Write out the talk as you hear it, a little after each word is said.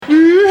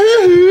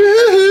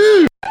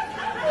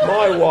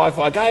wife,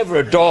 I gave her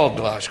a dog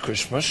last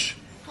Christmas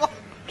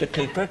to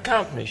keep her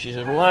company. She's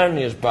as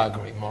lonely as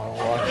buggery, my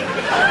wife.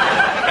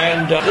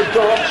 And the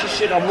dog, she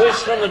said, I'm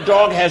whistling, the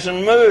dog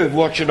hasn't moved.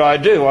 What should I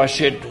do? I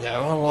said,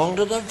 go along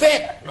to the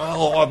vet.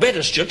 Oh, I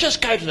better still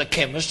just go to the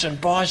chemist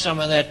and buy some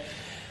of that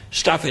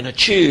stuff in a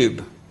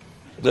tube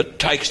that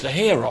takes the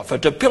hair off, a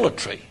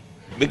depilatory.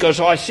 Because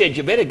I said,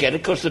 you better get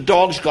it because the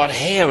dog's got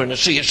hair in it.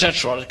 See,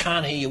 that's right, I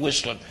can't hear you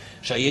whistling.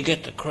 So you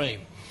get the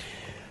cream.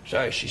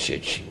 So she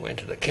said she went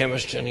to the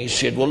chemist and he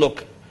said, well,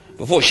 look,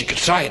 before she could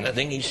say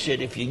anything, he said,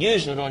 if you're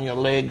using it on your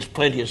legs,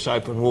 plenty of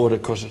soap and water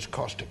because it's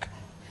caustic.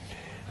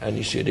 And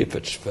he said, if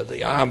it's for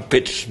the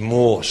armpits,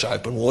 more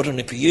soap and water. And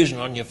if you're using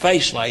it on your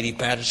face, Lady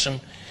Patterson,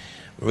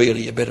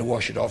 really, you better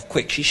wash it off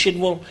quick. She said,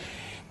 well,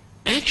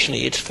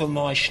 actually, it's for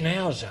my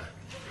schnauzer.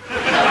 And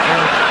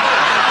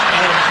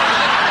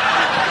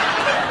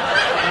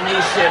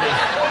he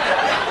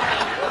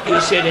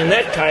said, in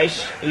that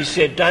case, he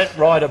said, don't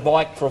ride a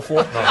bike for a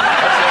fortnight.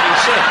 That's what he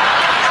said.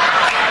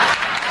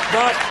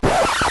 But...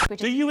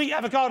 Do you eat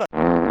avocado?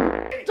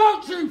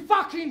 Don't you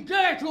fucking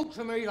dare talk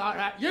to me like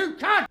that, you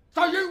cunt!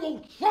 So you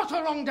will trot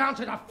along down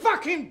to the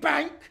fucking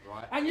bank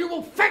and you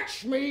will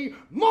fetch me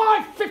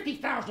my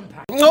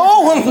 £50,000.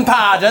 Oh,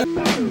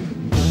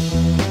 pardon.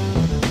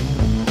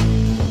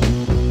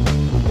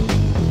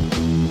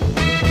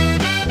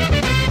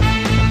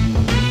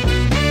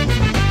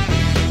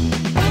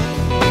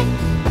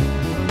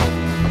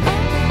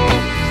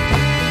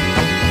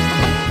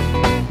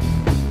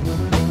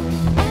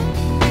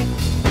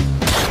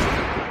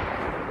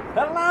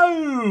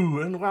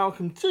 And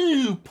welcome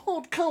to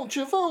Pod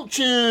Culture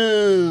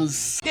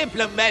Vultures!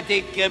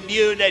 Diplomatic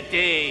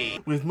community!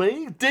 With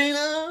me,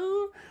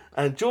 Dino,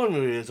 and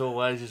joining me as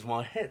always is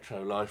my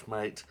hetero life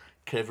mate,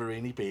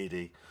 Keverini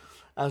Beardy.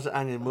 How's it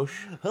hanging,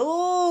 Mush?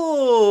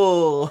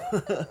 Hello!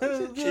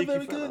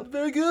 Very good,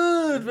 very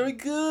good, very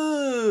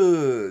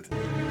good!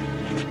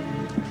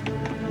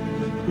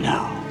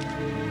 Now,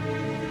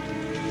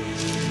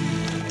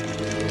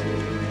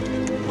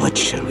 what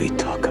shall we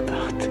talk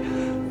about?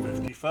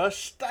 51st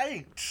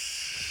State!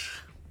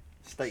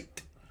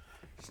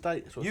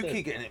 That's what I You said.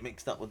 keep getting it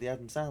mixed up with the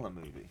Adam Sandler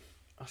movie.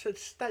 I said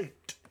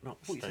state, not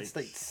I thought you said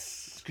states.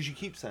 states. Because you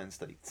keep saying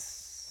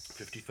states.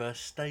 51st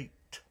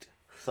State.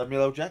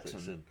 Samuel L. Jackson.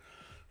 Listen,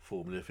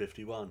 Formula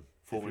 51.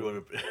 If you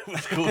want to,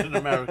 it's called in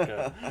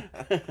America.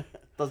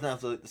 Doesn't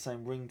have the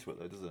same ring to it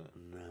though, does it?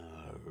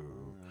 No.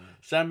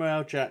 Samuel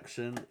L.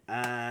 Jackson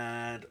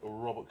and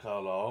Robert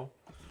Carlyle.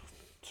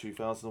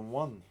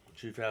 2001.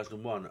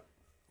 2001.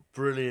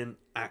 Brilliant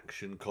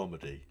action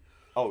comedy.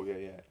 Oh,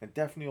 yeah. And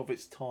definitely of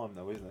its time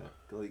though, isn't it?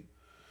 Like,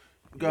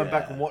 going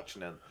back and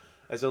watching it,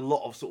 there's a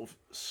lot of sort of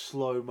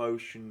slow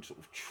motion, sort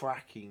of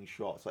tracking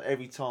shots. Like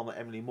every time that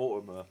Emily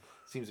Mortimer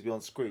seems to be on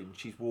screen,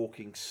 she's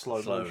walking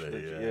slowly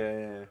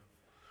motion.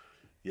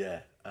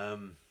 Yeah.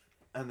 And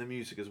the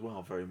music as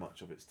well, very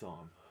much of its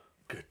time.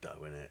 Good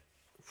though, isn't it?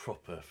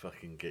 Proper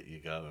fucking get you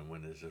going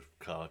when there's a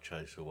car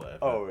chase or whatever.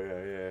 Oh,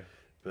 yeah.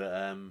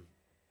 But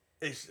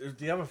it's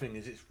the other thing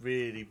is it's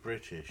really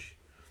British.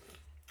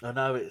 I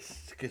know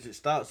it's because it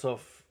starts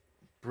off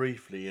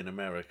briefly in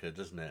America,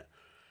 doesn't it?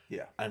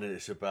 Yeah. And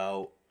it's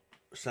about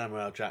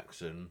Samuel L.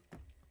 Jackson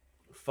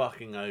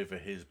fucking over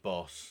his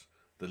boss,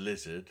 the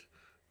lizard,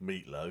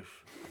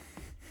 Meatloaf.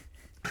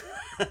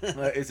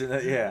 Isn't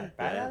it?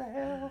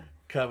 Yeah.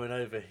 Coming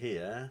over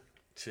here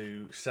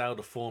to sell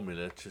the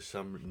formula to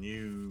some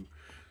new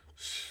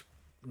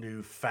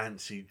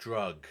fancy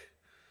drug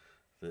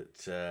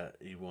that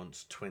he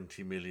wants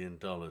 $20 million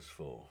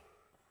for.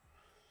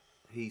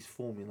 He's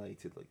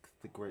formulated like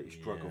the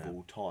greatest drug of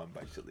all time,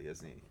 basically,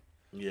 hasn't he?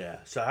 Yeah.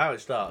 So how it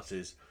starts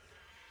is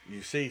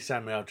you see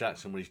Samuel L.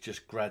 Jackson when he's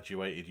just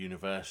graduated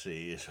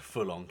university is a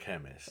full-on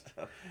chemist,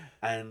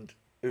 and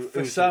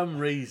for some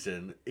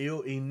reason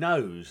he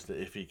knows that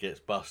if he gets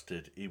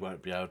busted, he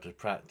won't be able to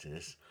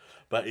practice.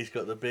 But he's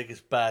got the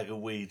biggest bag of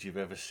weed you've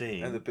ever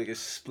seen, And the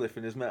biggest spliff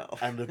in his mouth,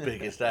 and the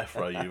biggest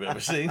afro you've ever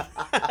seen,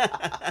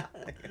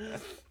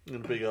 and a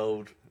big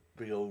old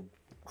Glock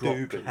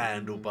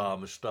handlebar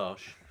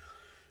moustache.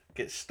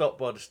 Gets stopped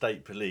by the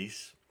state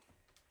police.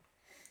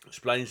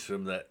 Explains to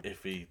him that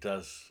if he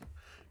does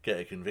get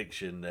a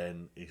conviction,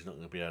 then he's not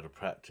going to be able to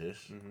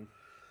practice. Mm-hmm.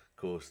 Of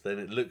course, then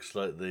it looks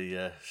like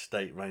the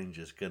state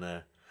ranger's going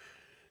to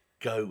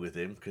go with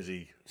him because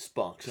he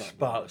sparks up.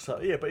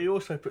 Yeah, but he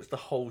also puts the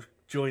whole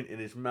joint in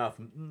his mouth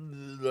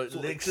and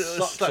licks it,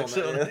 sucks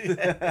on it.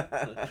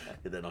 Yeah,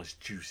 they're nice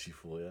juicy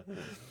for you.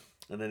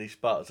 And then he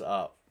sparks it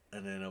up,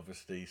 and then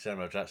obviously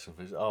Samuel Jackson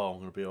thinks, "Oh, I'm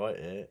going to be alright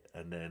here,"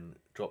 and then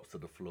drops to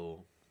the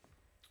floor.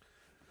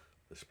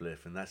 The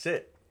spliff, and that's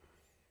it.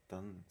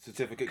 Done.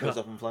 Certificate goes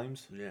up in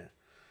flames. Yeah.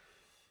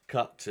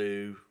 Cut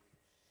to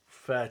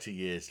 30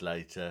 years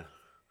later,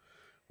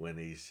 when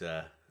he's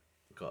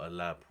got a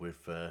lab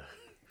with the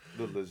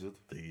lizard,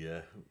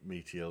 the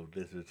meaty old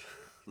lizard,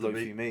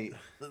 loafy meat.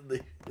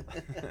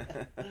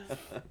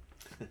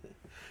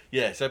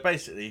 Yeah. So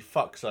basically, he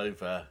fucks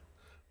over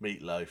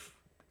Meatloaf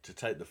to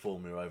take the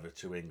formula over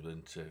to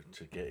England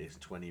to get his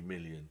 20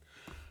 million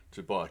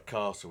to buy a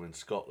castle in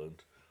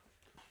Scotland.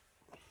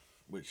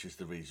 which is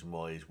the reason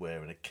why he's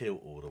wearing a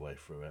kilt all the way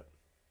through it.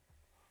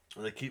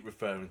 And they keep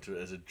referring to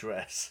it as a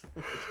dress.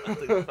 I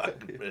think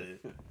fucking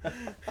brilliant.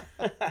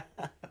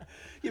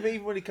 Yeah, but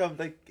even when he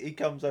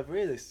comes over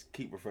here, they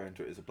keep referring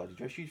to it as a bloody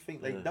dress. You'd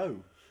think they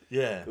know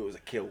Yeah. it was a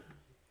kilt.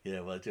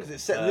 Yeah, well, they do. Because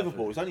it's set in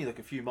Liverpool. It's only like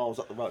a few miles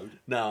up the road.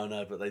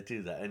 No, but they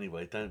do that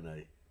anyway, don't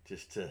they?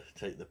 Just to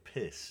take the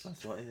piss.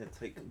 That's right, yeah,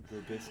 take the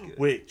biscuit.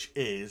 Which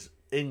is,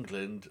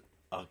 England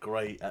are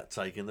great at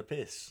taking the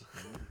piss.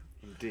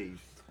 Indeed.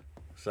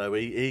 So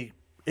he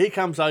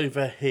comes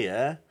over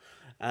here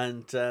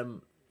and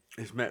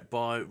is met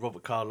by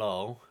Robert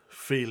Carlyle,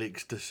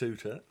 Felix de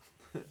Souza,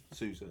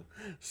 Sousa.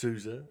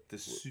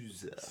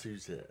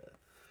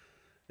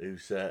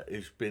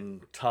 who's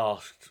been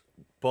tasked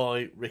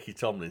by Ricky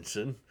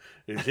Tomlinson,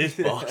 who's his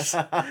boss,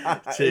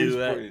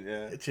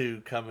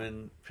 to come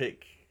and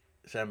pick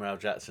Samuel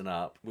Jackson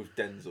up With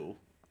Denzel.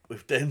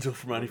 with Denzel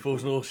from Only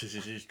Fools and Horses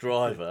as his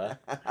driver,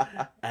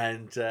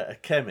 and a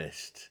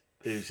chemist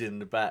who's in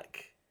the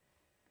back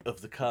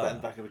of the car. In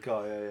the back of the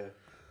car, yeah.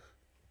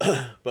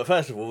 But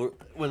first of all,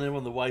 when they're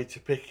on the way to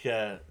pick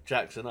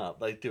Jackson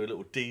up, they do a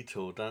little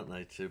detour, don't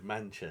they, to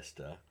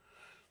Manchester.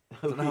 I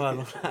don't know how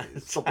long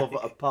that Stop off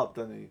at a pub,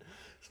 doesn't he?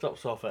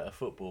 Stops off at a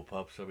football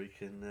pub so he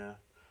can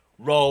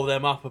roll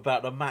them up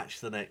about the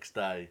match the next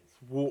day.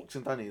 Walks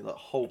in, doesn't he? Like a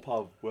whole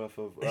pub worth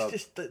of It's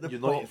just the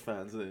United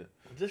fans, isn't it?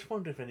 I just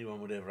wonder if anyone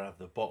would ever have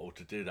the bottle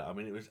to do that. I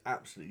mean, it was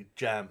absolutely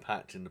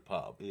jam-packed in the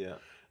pub. Yeah.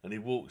 And he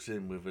walks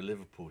in with a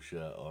Liverpool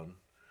shirt on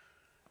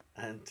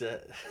and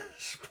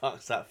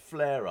sparks that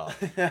flare up.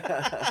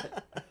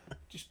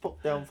 Just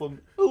pop down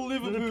from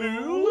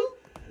Liverpool.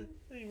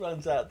 He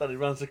runs out, then he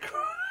runs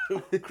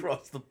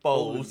across the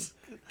bowls.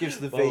 Gives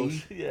the Bowls,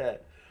 V. yeah.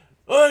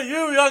 Hey,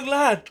 you young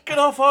lad, get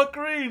off our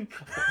green.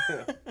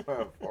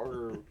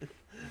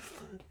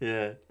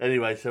 Yeah.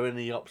 Anyway, so when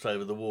he hops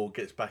over the wall,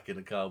 gets back in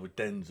the car with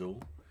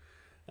Denzel,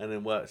 and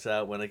then works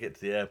out when they get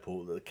to the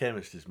airport that the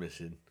chemist is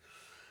missing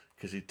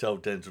because he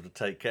told Denzel to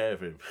take care of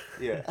him.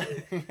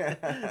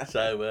 Yeah.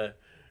 So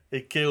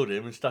he killed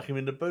him and stuck him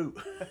in the boot.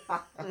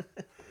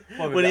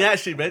 When he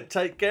actually meant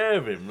take care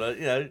of him, like,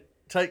 you know,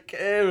 take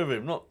care of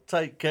him, not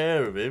take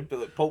care of him. Bit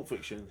like Pulp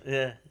Fiction.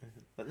 Yeah.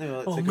 Like, no,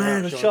 like, Oh take her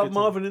man, out, I show her shot good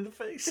Marvin in the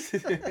face.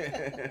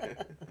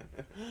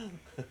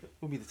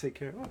 Want me to take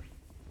care of her?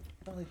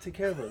 No, they take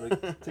care of her.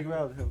 Like, take her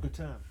out and have a good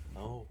time.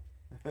 Oh.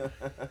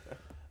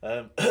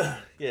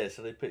 Yeah,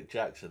 so they pick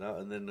Jackson up,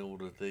 and then all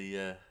of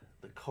the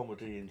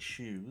comedy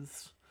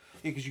ensues.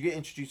 Yeah, because you get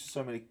introduced to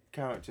so many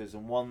characters,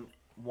 and one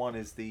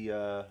is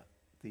the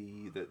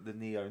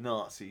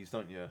neo-Nazis,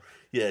 don't you?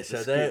 Yeah,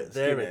 so they're a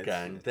skinheads,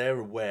 gang. yeah. They're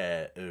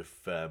aware of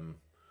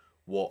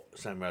what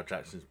Samuel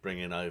Jackson's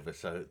bringing over,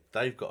 so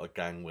they've got a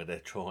gang where they're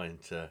trying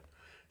to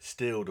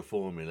steal the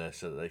formula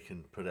so that they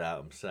can put it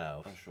out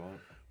themselves. That's right.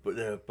 But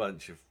they're a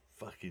bunch of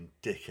fucking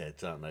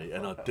dickheads, aren't they?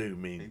 And I do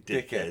mean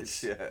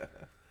dickheads. Yeah.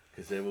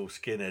 Because they're all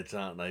skinheads,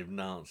 aren't they?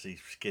 Nazi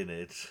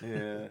skinheads.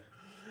 Yeah.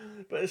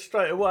 But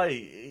straight away,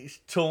 he's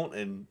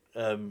taunting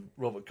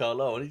Robert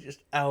Carlyle, and he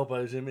just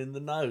elbows him in the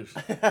nose.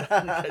 He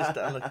goes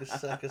down like a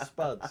sack of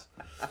spuds.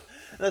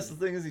 That's the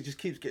thing, is he just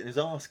keeps getting his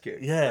ass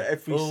kicked. Yeah, like,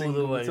 every all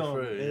single the way time.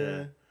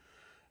 through.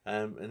 Yeah.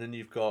 And then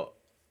you've got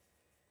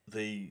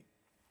the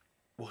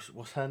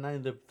what's her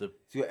name? The So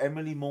you got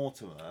Emily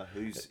Mortimer,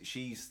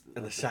 she's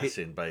an the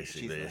assassin,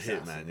 basically, she's an a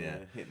assassin, hitman.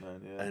 Yeah.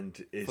 Hitman. Yeah.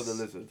 And is, for the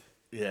lizard.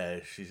 Yeah,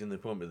 she's in the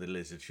appointment with the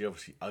lizard. She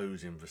obviously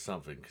owes him for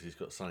something because he's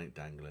got something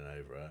dangling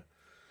over her.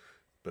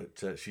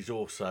 But she's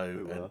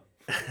also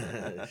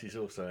she's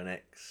also an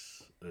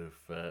ex of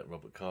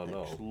Robert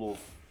Carlyle. Ex-love.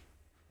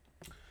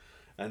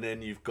 And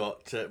then you've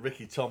got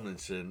Ricky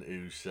Tomlinson,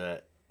 who's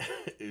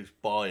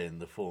buying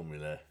the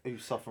formula.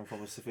 Who's suffering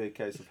from a severe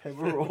case of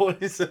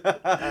hemorrhoids.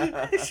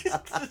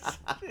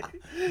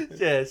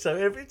 Yeah, so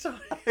every time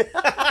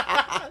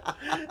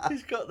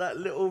he's got that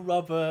little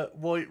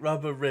white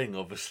rubber ring,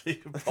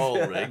 obviously, a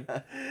pole ring,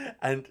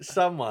 and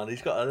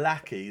he's got a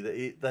lackey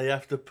that they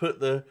have to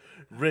put the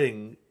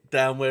ring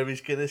down where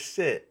he's going to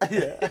sit.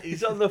 Yeah.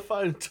 He's on the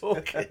phone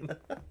talking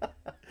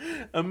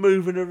and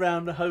moving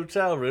around the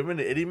hotel room, isn't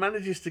it? And he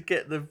manages to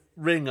get the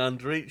ring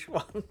under each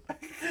one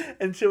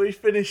until he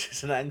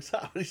finishes and hangs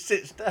up and he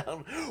sits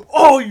down.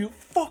 Oh, you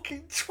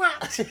fucking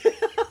twat!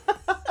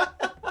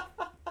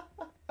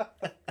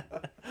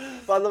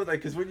 But I love that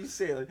because when you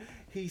see it,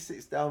 he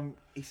sits down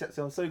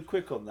so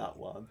quick on that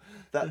one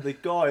that the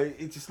guy,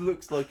 it just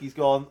looks like he's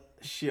gone,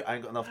 shit, I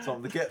ain't got enough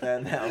time to get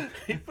there now.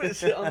 He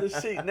puts it on the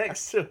seat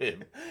next to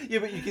him. Yeah,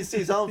 but you can see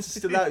his arms are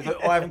still out. He's like,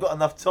 oh, I haven't got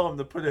enough time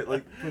to push it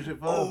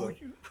further.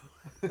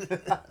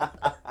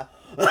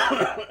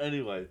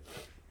 Anyway,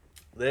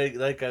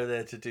 they go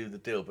there to do the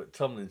deal, but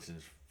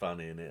Tomlinson's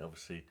funny in it,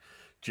 obviously.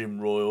 Jim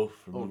Royal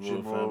from the Royal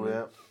Jim family. Royal,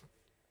 yeah.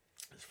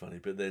 It's funny,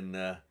 but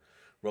then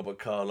Robert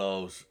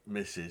Carlyle's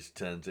missus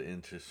turns it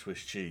into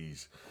Swiss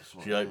cheese.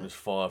 She opens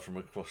fire from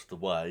across the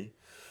way.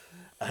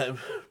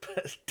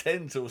 But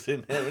Denzel's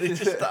in there and he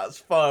just starts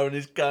firing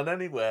his gun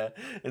anywhere.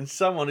 And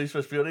someone who's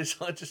supposed to be on his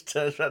side just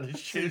turns around and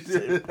shoots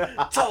him.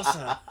 Toss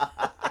her!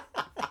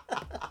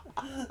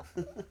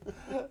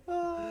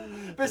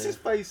 Best his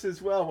face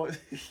as well.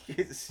 He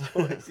gets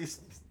shot. He's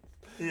just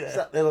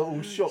sat there like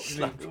all shocked.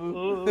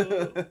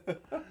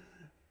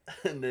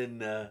 And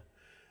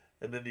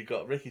then you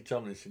got Ricky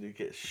Tomlinson, who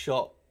gets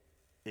shot.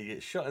 He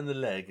gets shot in the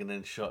leg and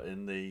then shot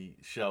in the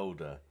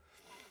shoulder.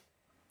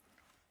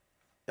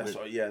 That's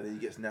right. Yeah, then he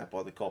gets nabbed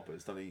by the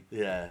coppers, doesn't he?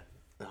 Yeah.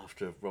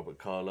 After Robert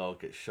Carlyle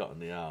gets shot in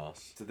the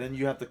arse. So then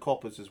you have the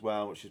coppers as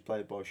well, which is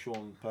played by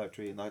Sean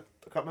Pertwee, and I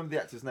can't remember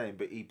the actor's name,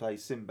 but he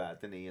plays Sinbad,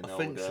 didn't he? In I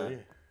think so. Yeah.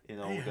 In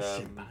old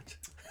Sinbad.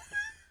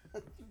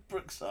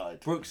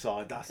 Brookside.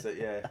 Brookside, that's it.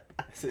 Yeah.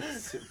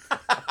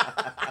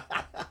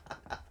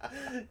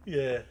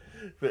 Yeah,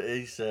 but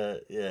he's So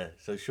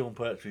Sean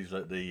Pertwee's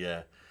like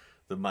the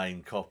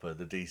main copper,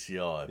 the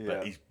DCI,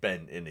 but he's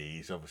bent, isn't he?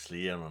 He's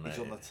obviously in on it. He's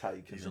on the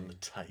take. He's on the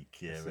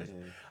take, yeah. That's it,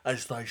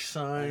 As they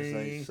say. As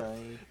they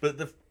say. But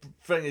the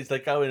thing is, they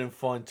go in and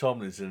find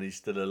Tomlinson, and he's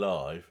still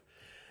alive.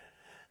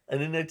 And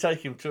then they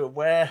take him to a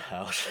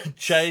warehouse and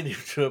chain him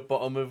to the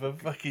bottom of a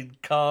fucking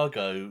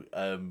cargo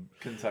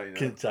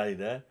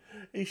container.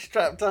 He's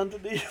strapped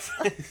underneath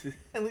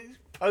and he's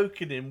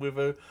poking him with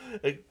a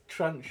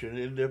truncheon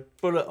in the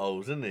bullet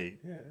holes, isn't he?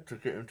 Yeah. To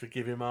get him to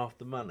give him half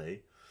the money.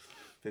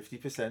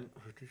 50%.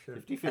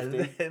 50-50. And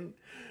then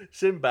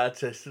Sinbad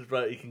says to the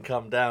bloke he can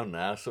come down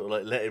now, sort of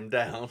like let him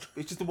down.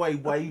 It's just the way he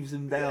waves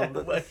him down. And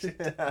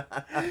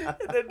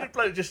then the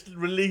bloke just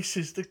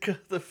releases the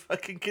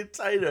fucking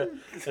container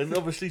and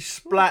obviously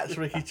splats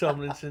Ricky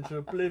Tomlinson to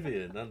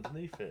oblivion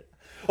underneath it.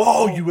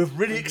 Oh, you have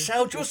really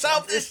excelled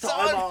yourself this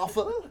time,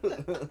 Arthur.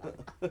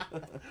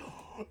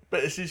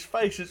 But it's his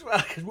face as well.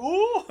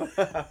 Whoa!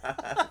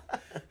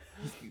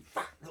 You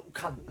fat little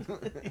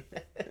cunt.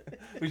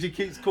 Which he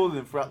keeps calling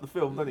him throughout the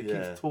film, doesn't he?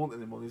 Yeah. Keeps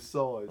taunting him on his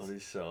size. On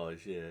his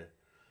size, yeah.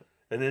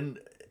 And then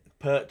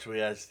Pertwee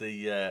has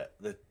the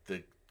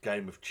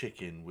game of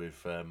chicken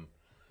with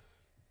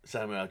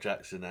Samuel L.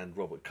 Jackson and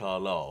Robert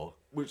Carlyle.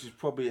 Which is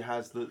probably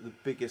has the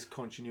biggest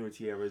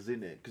continuity errors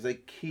in it. Because they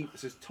keep,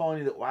 it's this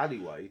tiny little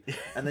alleyway,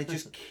 and they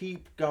just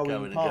keep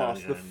going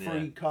past the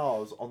three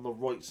cars on the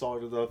right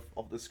side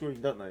of the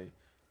screen, don't they?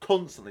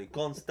 Constantly.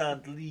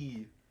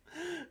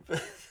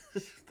 But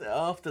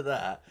after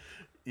that,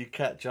 you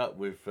catch up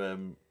with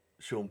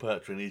Sean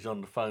Pertwee, and he's on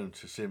the phone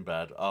to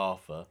Sinbad,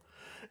 Arthur.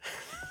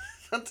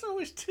 That's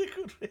always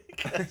tickled me.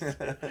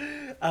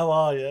 How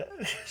are you?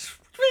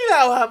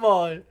 How am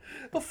I?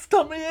 I've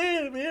done my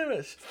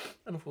ears.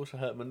 And of course I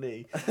hurt my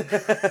knee.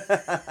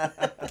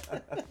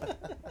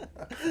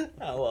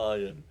 How are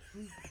you?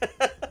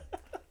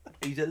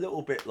 He's a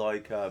little bit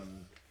like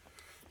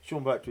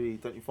Sean Pertwee.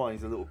 Don't you find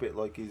he's a little bit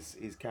like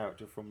his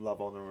character from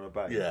Love, Honor and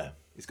Obey? Yeah.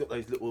 He's got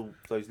those little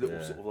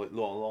sort of like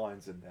long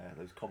lines in there,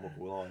 those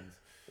comical lines.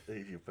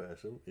 Here's your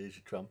parcel. Here's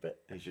your trumpet.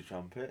 Here's your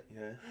trumpet.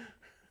 Yeah.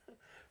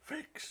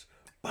 Fix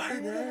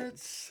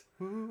bayonets.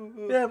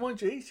 Yeah,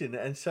 mind you, he's in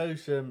it, and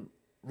so's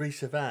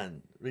Rhys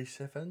Evans. Rhys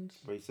Evans,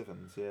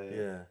 yeah.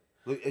 Yeah.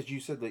 Look, as you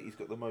said, like he's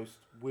got the most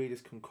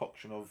weirdest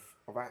concoction of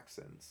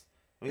accents.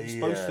 I mean, he's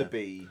supposed to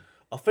be.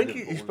 I think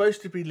he's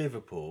supposed to be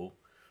Liverpool,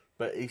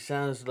 but he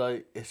sounds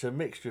like it's a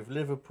mixture of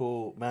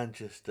Liverpool,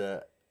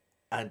 Manchester,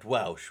 and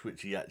Welsh,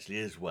 which he actually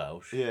is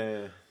Welsh.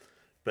 Yeah.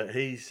 But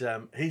he's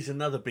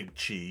another big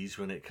cheese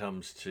when it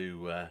comes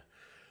to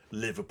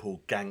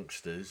Liverpool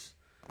gangsters.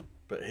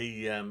 But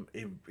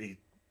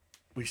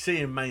we see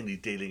him mainly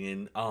dealing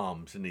in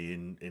arms, isn't he?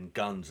 In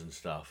guns and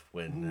stuff.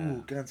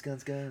 When guns.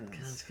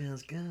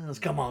 Guns.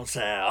 Come on,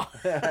 Sal.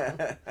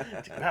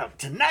 Out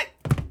tonight.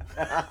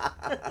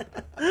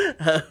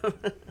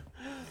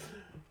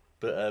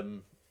 But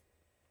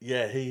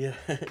yeah,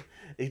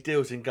 he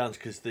deals in guns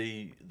because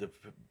the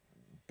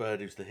bird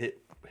who's the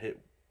hit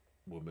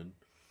woman.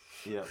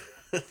 Yeah.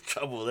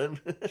 Trouble then.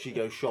 She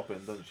goes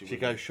shopping, doesn't she? She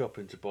goes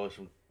shopping to buy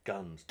some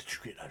guns. Did you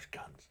get those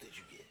guns?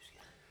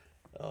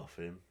 Off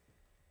him.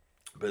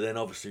 But then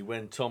obviously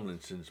when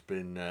Tomlinson's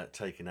been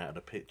taken out of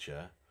the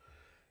picture,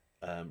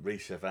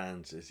 Rhys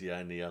Evans is the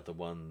only other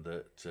one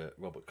that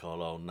Robert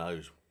Carlyle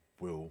knows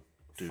will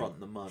front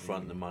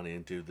the money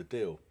and do the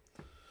deal.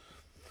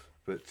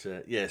 But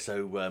so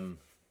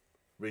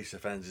Rhys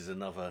Evans is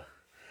another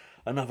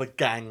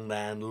gang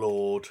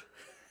landlord.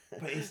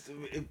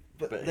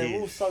 But they're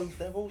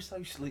all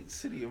so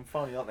silly and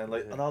funny, aren't they?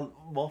 Like, and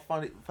my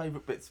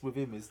favourite bits with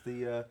him is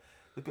the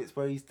bits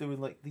where he's doing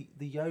like the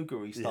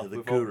yoga-y stuff.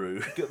 The guru.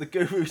 The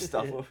guru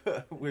stuff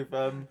with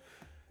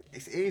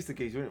it is the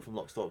geezer, isn't it, from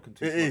Lock, Stock and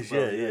Two It Smoking is,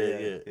 Barrels?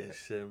 yeah.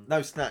 It's,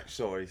 no, Snatch,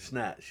 sorry.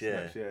 Snatch,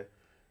 yeah. Snatch, yeah.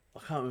 I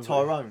can't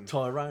remember.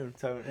 Tyrone.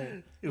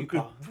 You're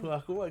good.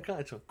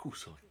 Of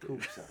course I do.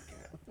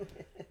 What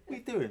are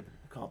you doing?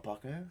 I can't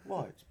park here.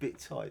 Why? It's a bit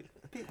tight.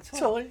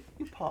 Tight?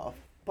 You park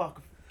a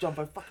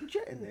jumbo fucking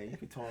jet in there, you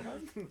could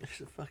Tyrone.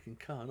 It's a fucking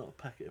car, not a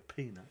packet of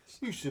peanuts.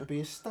 You should be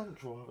a stunt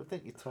driver,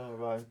 didn't you,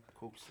 Tyrone? Of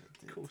course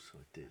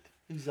I did.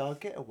 He's our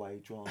getaway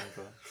driver.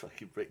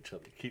 Fucking bricked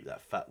up to keep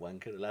that fat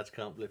wanker. The lads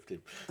can't lift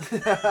him.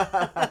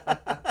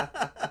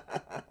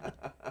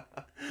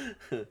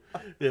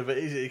 Yeah, but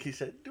he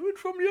said, do it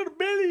from your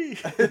belly.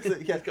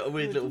 Yeah, He's got a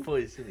weird little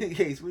voice, isn't he?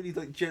 Yeah, he's really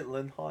like gentle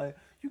and high.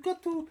 You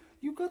got to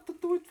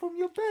do it from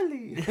your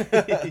belly.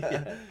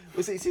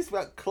 Was it? Is this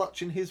about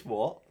clutching his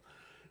what?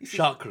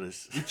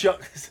 Chakras.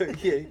 So,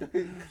 yeah.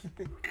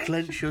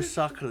 Clench your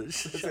chakras.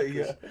 So,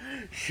 yeah.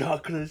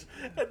 Chakras.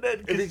 And then,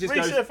 And he because just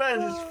Reese goes,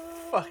 Evans is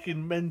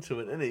fucking mental,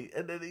 isn't he?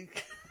 And then he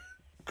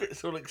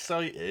gets all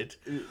excited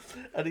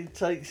and he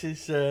takes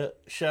his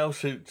shell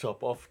suit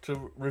top off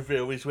to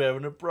reveal he's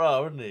wearing a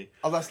bra, isn't he?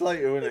 Oh, that's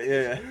later, isn't it?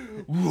 Yeah.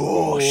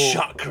 Raw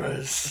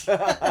chakras.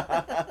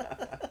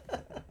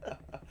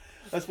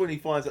 That's when he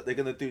finds out they're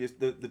going to do this,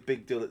 the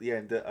big deal at the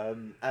end at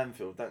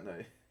Anfield, don't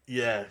they?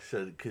 Yeah,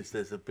 so because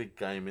there's a big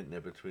game in there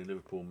between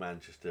Liverpool and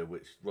Manchester,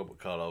 which Robert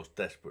Carlyle's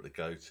desperate to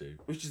go to.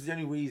 Which is the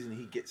only reason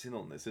he gets in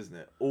on this, isn't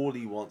it? All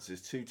he wants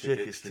is 2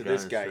 tickets to to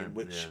this go game, and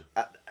which,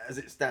 yeah. as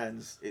it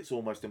stands, it's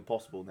almost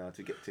impossible now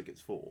to get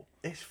tickets for.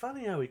 It's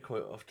funny how he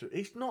quite often...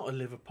 He's not a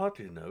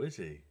Liverpudlian, though, is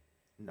he?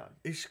 No.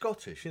 He's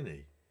Scottish, isn't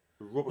he?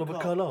 Robert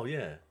Carlyle,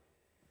 yeah.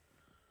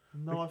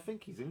 No, I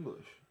think he's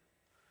English.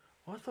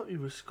 I thought he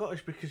was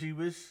Scottish because he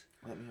was...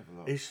 Let me have a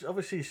look. He's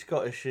obviously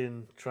Scottish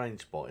in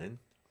Trainspotting,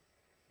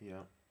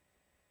 Yeah.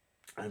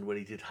 and when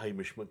he did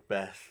Hamish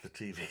Macbeth, the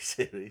TV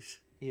series.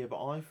 Yeah,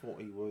 but I thought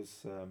he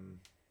was...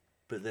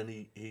 But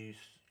then he's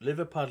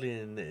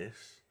Liverpudlian in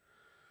this.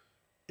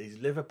 He's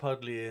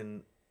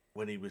Liverpudlian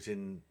when he was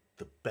in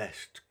the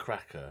Best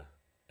Cracker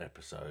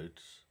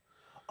episodes.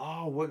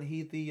 Oh, wasn't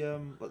he the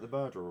like the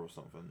murderer or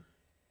something?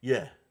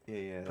 Yeah.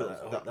 Yeah,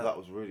 But that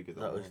was really good.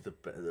 That was the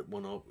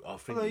one I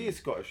think. Oh, no, he is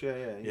Scottish.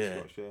 Yeah, he's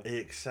Scottish. Yeah. He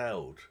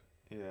excelled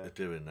Yeah. at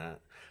doing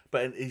that.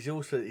 But he's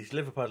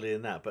Liverpudlian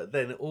in that. But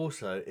then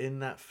also in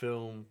that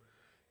film,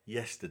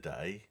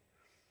 Yesterday,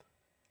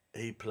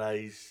 he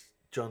plays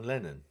John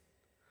Lennon.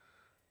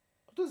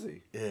 Does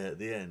he? Yeah, at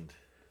the end.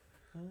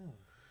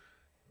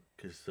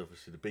 Because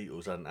obviously the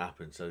Beatles hadn't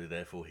happened, so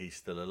therefore he's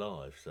still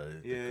alive. So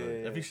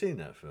have you seen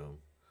that film?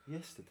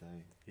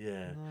 Yesterday.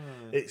 Yeah,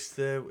 No. it's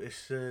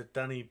the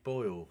Danny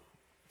Boyle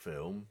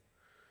film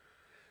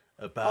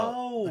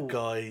about the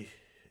guy.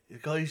 The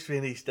guy used to be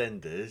in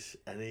EastEnders,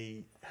 and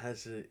he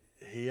has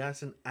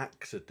an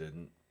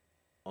accident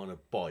on a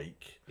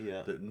bike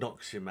that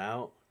knocks him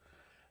out,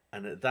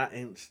 and at that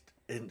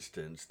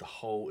instance,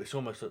 it's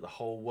almost like the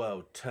whole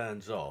world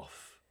turns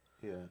off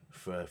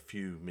for a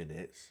few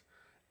minutes,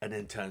 and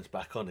then turns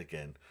back on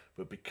again.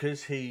 But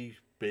because he's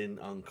been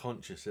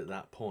unconscious at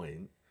that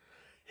point,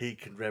 he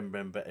can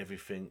remember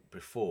everything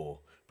before.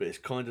 But it's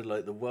kind of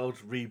like the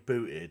world's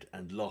rebooted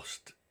and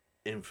lost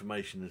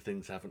information and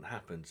things haven't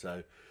happened.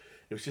 So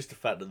it was just the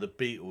fact that the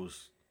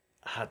Beatles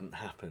hadn't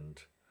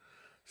happened.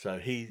 So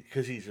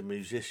because he's a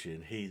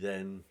musician, he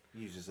then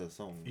uses their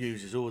songs.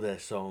 Uses all their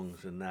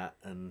songs and that,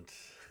 and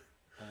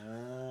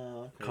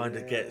kind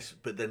of gets.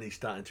 But then he's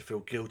starting to feel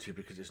guilty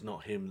because it's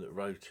not him that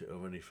wrote it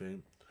or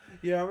anything.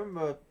 Yeah, I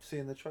remember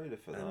seeing the trailer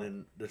for that. And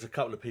then there's a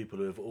couple of people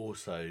who have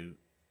also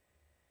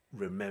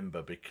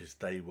remember because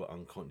they were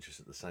unconscious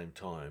at the same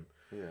time.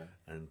 Yeah.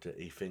 And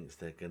he thinks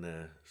they're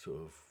gonna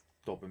sort of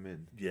dob him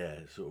in. Yeah,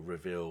 sort of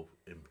reveal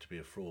him to be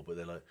a fraud, but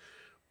they're like,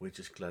 we're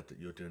just glad that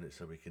you're doing it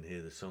so we can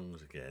hear the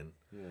songs again.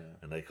 Yeah.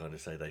 And they kind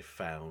of say they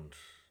found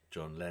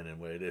John Lennon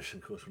where it is.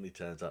 And of course, when he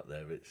turns up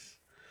there, it's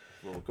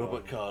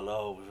Robert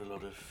Carlyle with a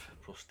lot of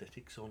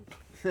prosthetics on.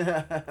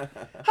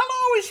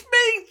 Hello, it's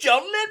me,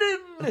 John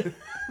Lennon.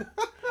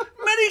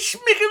 Many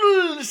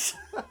Schmickles.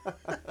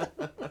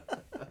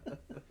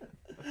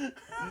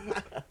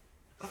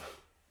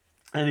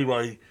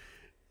 Anyway,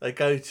 they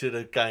go to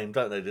the game,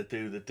 don't they, to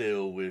do the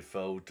deal with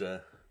old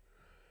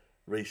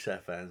Reese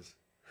Evans.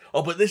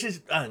 Oh, but this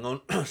is... Hang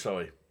on,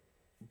 sorry.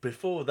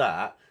 Before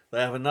that, they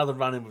have another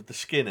run-in with the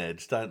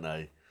skinheads, don't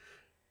they?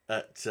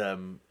 At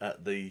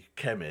the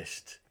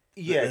chemist.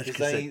 Yeah,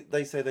 because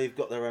they say they've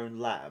got their own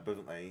lab,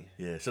 haven't they?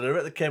 Yeah, so they're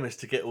at the chemist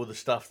to get all the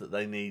stuff that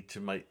they need to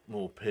make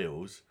more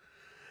pills.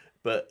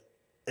 But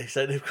they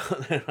say they've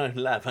got their own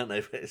lab, haven't they?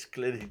 But it's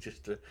clearly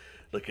just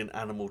like an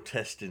animal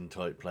testing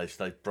type place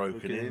they've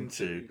broken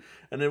into.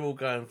 And they're all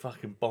going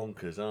fucking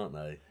bonkers, aren't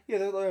they? Yeah,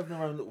 they have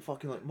their own little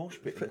fucking like mosh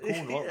pit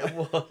in the corner, aren't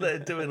they? Well, they're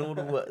doing all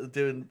the work.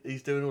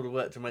 He's doing all the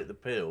work to make the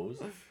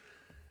pills.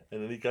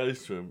 And then he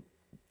goes to him.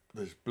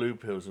 There's blue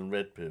pills and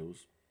red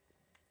pills.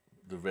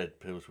 The red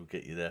pills will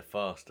get you there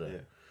faster. Yeah.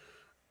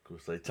 Of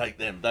course, they take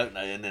them, don't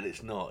they? And then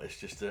it's not. It's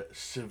just a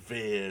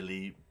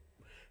severely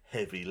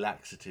heavy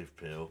laxative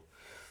pill,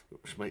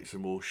 which makes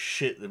them all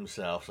shit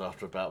themselves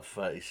after about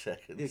 30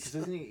 seconds. Yeah, because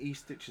doesn't he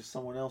stitches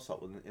someone else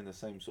up in the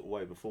same sort of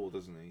way before,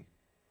 doesn't he?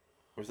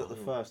 Or is that the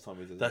first time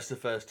he does it? That's the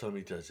first time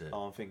he does it.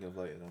 Oh, I'm thinking of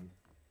later then.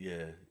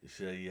 Yeah, it's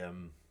a...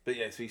 But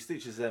yeah, so he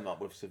stitches them up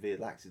with severe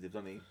laxative,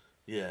 doesn't he?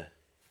 Yeah.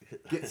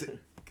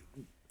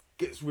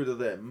 Gets rid of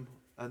them,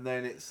 and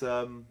then it's...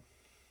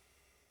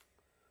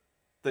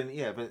 Then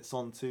but it's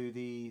on to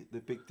the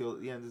big deal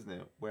at the end, isn't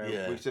it?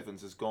 Where Reese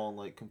Evans has gone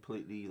like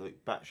completely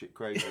like batshit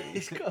crazy.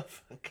 He's got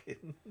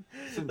fucking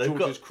St.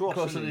 George's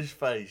cross on his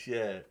face,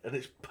 yeah, and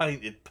it's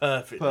painted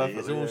perfectly.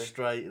 It's all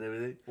straight and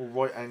everything, all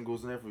right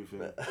angles and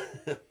everything.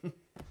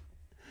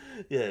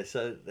 Yeah,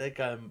 so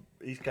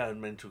he's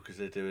going mental because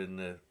they're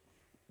doing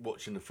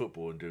watching the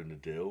football and doing the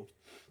deal.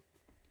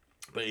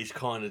 But he's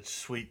kind of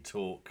sweet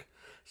talk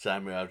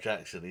Samuel L.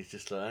 Jackson. He's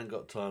just like, I ain't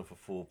got time for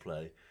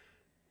foreplay.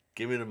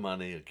 Give me the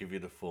money, I'll give you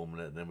the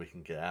formula, and then we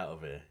can get out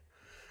of here.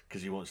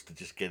 Because he wants to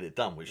just get it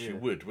done, which you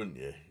would, wouldn't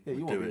you? Yeah,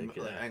 you Would want to be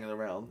get out. hanging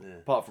around. Yeah.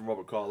 Apart from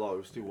Robert Carlyle,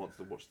 who still wants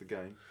to watch the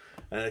game.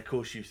 And of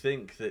course, you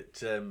think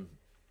that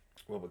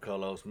Robert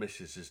Carlyle's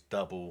missus has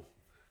double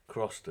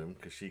crossed him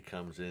because she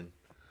comes in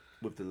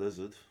With the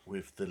lizard.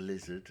 with the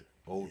lizard,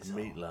 old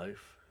Meatloaf.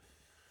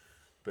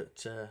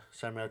 But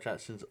Samuel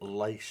Jackson's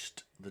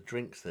laced the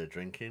drinks they're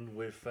drinking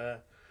with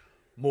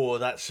more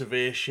of that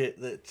severe shit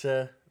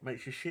that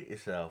makes you shit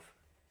yourself.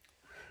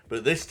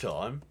 But this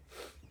time,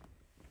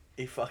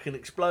 he fucking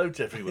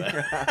explodes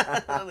everywhere.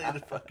 I need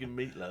a fucking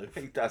Meatloaf.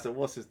 He does. And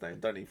what's his name?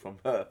 Don't he? From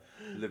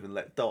Live and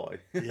Let Die.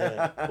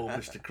 Yeah, or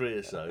Mr.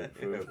 Creosote.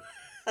 From...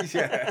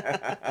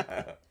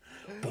 Yeah.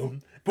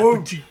 Boom.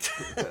 Boom.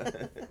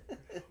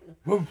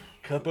 Boom.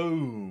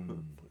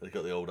 Kaboom. They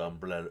got the old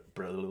umbrella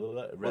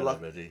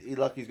ready. He's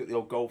got the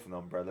old golfing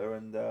umbrella,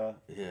 and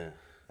Yeah.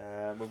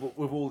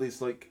 with all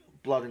this like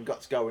blood and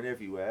guts going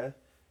everywhere,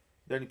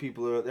 the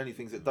only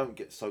things that don't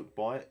get soaked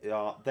by it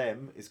are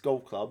his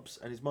golf clubs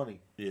and his money.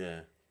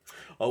 Yeah.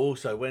 Oh,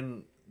 also,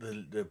 when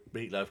the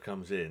Meatloaf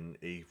comes in,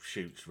 he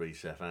shoots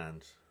Rhys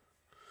Ifans.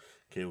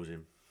 Kills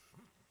him.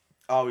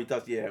 Oh, he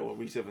does. Yeah. Well,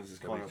 Rhys Evans is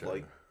kind Rhys of like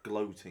Evans.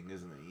 gloating,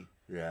 isn't he?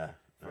 Yeah.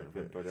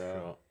 But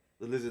the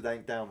lizard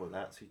ain't down with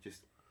that, so he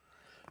just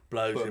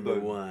blows boom, him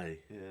boom. away.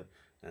 Yeah.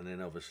 And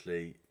then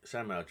obviously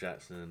Samuel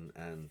Jackson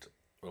and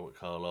Robert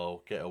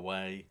Carlyle get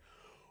away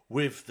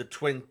with the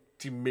 $20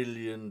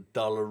 million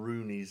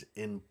Roonies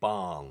in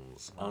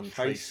Barnes,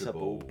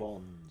 untraceable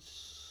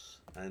bonds.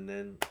 And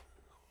then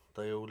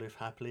they all live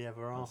happily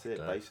ever That's after. it.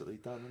 Basically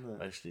done, isn't it?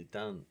 Basically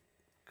done.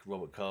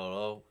 Robert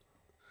Carlyle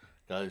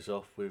goes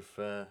off with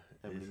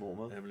Emily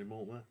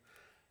Mortimer.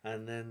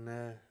 And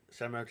then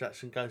Samuel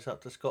Jackson goes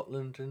up to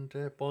Scotland and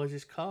buys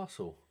his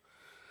castle.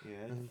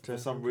 Yeah. And, For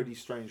some really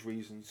strange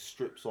reason,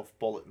 strips off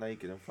bollock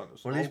naked in front of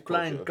some Well, he's old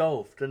playing codger.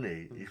 golf, doesn't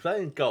he? He's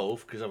playing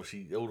golf because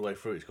obviously all the way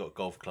through he's got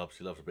golf clubs.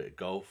 He loves a bit of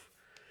golf.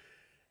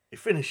 He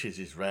finishes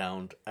his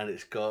round and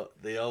it's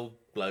got the old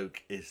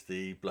bloke is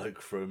the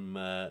bloke from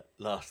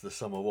Last of the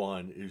Summer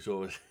Wine who's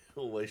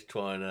always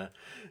trying to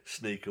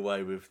sneak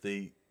away with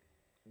the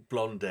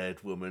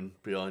blonde-haired woman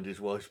behind his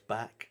wife's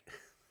back.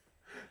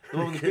 The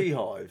one with the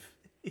beehive.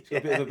 It's got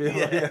a bit of a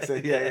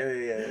beehive.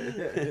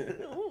 Yeah.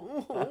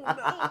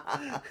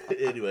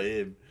 Anyway,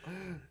 him.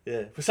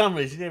 Yeah. For some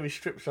reason, he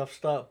strips off,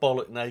 start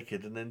bollock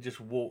naked, and then just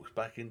walks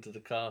back into the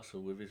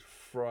castle with his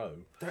fro.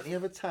 Don't he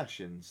have a tash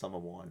in Summer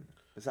Wine?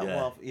 Is that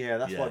Yeah. why? Yeah,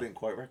 that's why I Yeah. didn't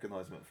quite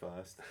recognise him at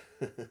first.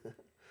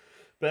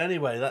 But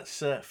anyway,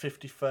 that's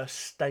 51st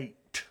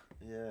State.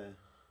 Yeah.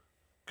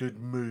 Good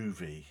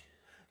movie.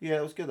 Yeah,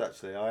 it was good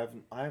actually. I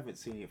haven't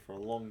seen it for a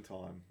long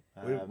time.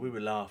 We were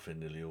laughing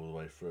nearly all the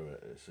way through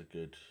it. It's a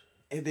good.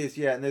 It is,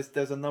 yeah, and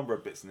there's a number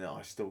of bits in it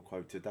I still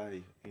quote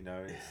today. You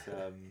know,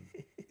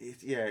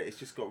 it's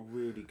just got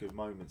really good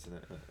moments in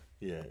it.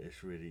 Yeah,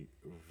 it's really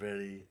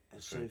very,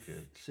 very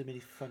good. So many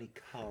funny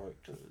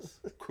characters.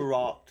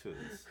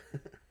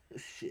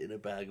 Shit in a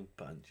bag and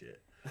punch it.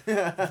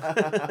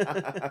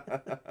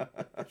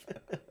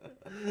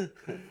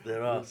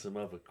 There are some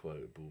other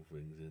quotable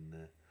things in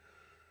there.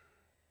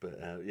 But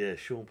yeah,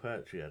 Sean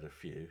Pertwee had a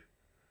few.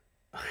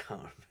 I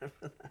can't remember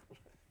that.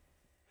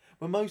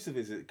 Well, most of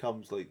it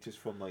comes like just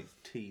from like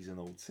teasing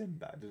old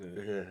Sinbad, doesn't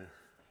it? Yeah.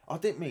 I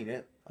didn't mean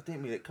it.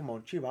 Come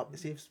on, cheer up.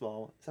 Let's see if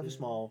smile. Let's have a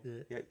smile.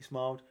 yeah. Yeah, you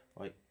smiled.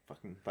 Right,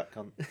 fucking fat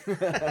cunt.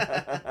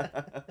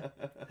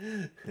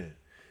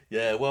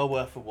 Yeah, well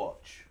worth a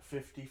watch.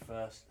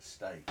 51st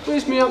State.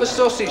 Where's me other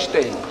sausage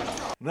then?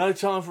 No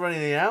time for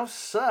anything else,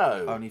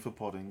 so... Only for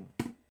podding.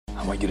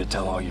 I want you to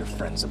tell all your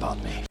friends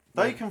about me.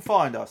 They can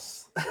find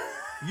us.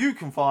 You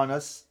can find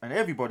us, and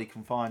everybody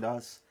can find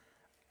us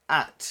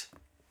at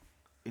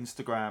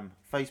Instagram,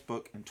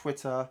 Facebook, and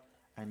Twitter.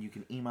 And you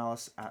can email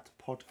us at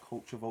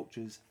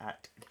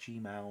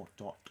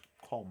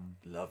podculturevultures@gmail.com.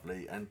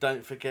 Lovely. And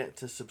don't forget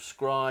to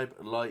subscribe,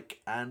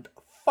 like, and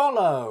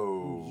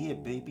follow. Yeah,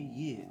 baby,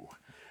 yeah.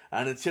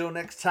 And until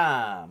next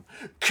time,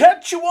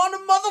 catch you on a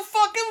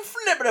motherfucking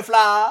flippity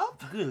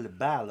flop. Good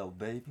ballo,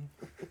 baby.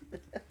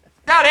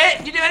 That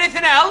it? You do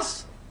anything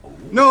else?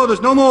 No,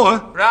 there's no more.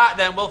 Right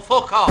then, well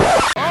fuck off.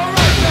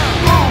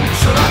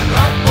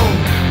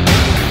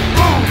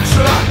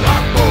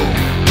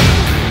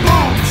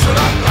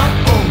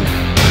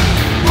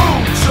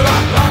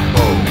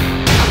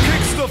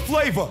 Kicks the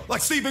flavour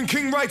like Stephen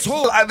King writes.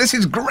 This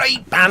is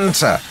great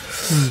banter.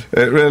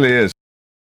 It really is.